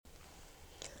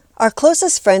Our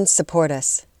closest friends support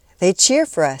us. They cheer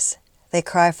for us. They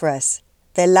cry for us.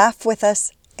 They laugh with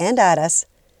us and at us,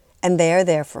 and they are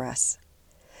there for us.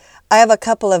 I have a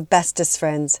couple of bestest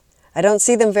friends. I don't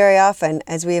see them very often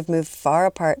as we have moved far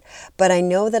apart, but I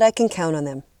know that I can count on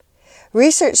them.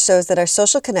 Research shows that our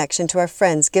social connection to our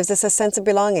friends gives us a sense of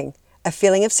belonging, a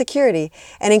feeling of security,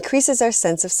 and increases our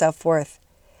sense of self-worth.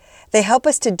 They help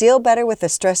us to deal better with the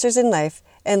stressors in life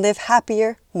and live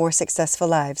happier, more successful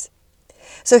lives.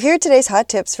 So here are today's hot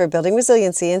tips for building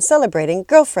resiliency and celebrating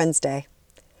Girlfriends Day.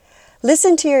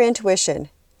 Listen to your intuition.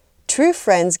 True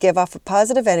friends give off a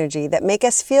positive energy that make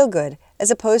us feel good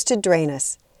as opposed to drain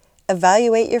us.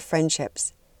 Evaluate your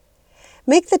friendships.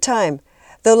 Make the time.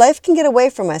 Though life can get away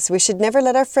from us, we should never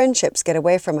let our friendships get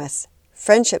away from us.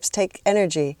 Friendships take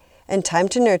energy and time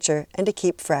to nurture and to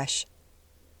keep fresh.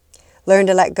 Learn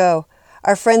to let go.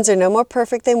 Our friends are no more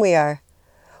perfect than we are.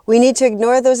 We need to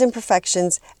ignore those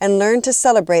imperfections and learn to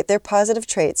celebrate their positive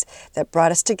traits that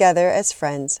brought us together as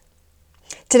friends.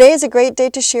 Today is a great day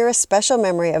to share a special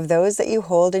memory of those that you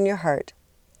hold in your heart.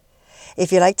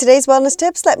 If you like today's wellness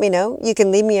tips, let me know. You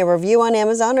can leave me a review on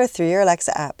Amazon or through your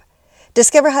Alexa app.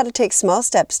 Discover how to take small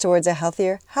steps towards a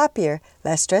healthier, happier,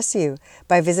 less stress you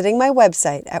by visiting my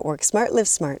website at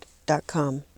WorkSmartLivesmart.com.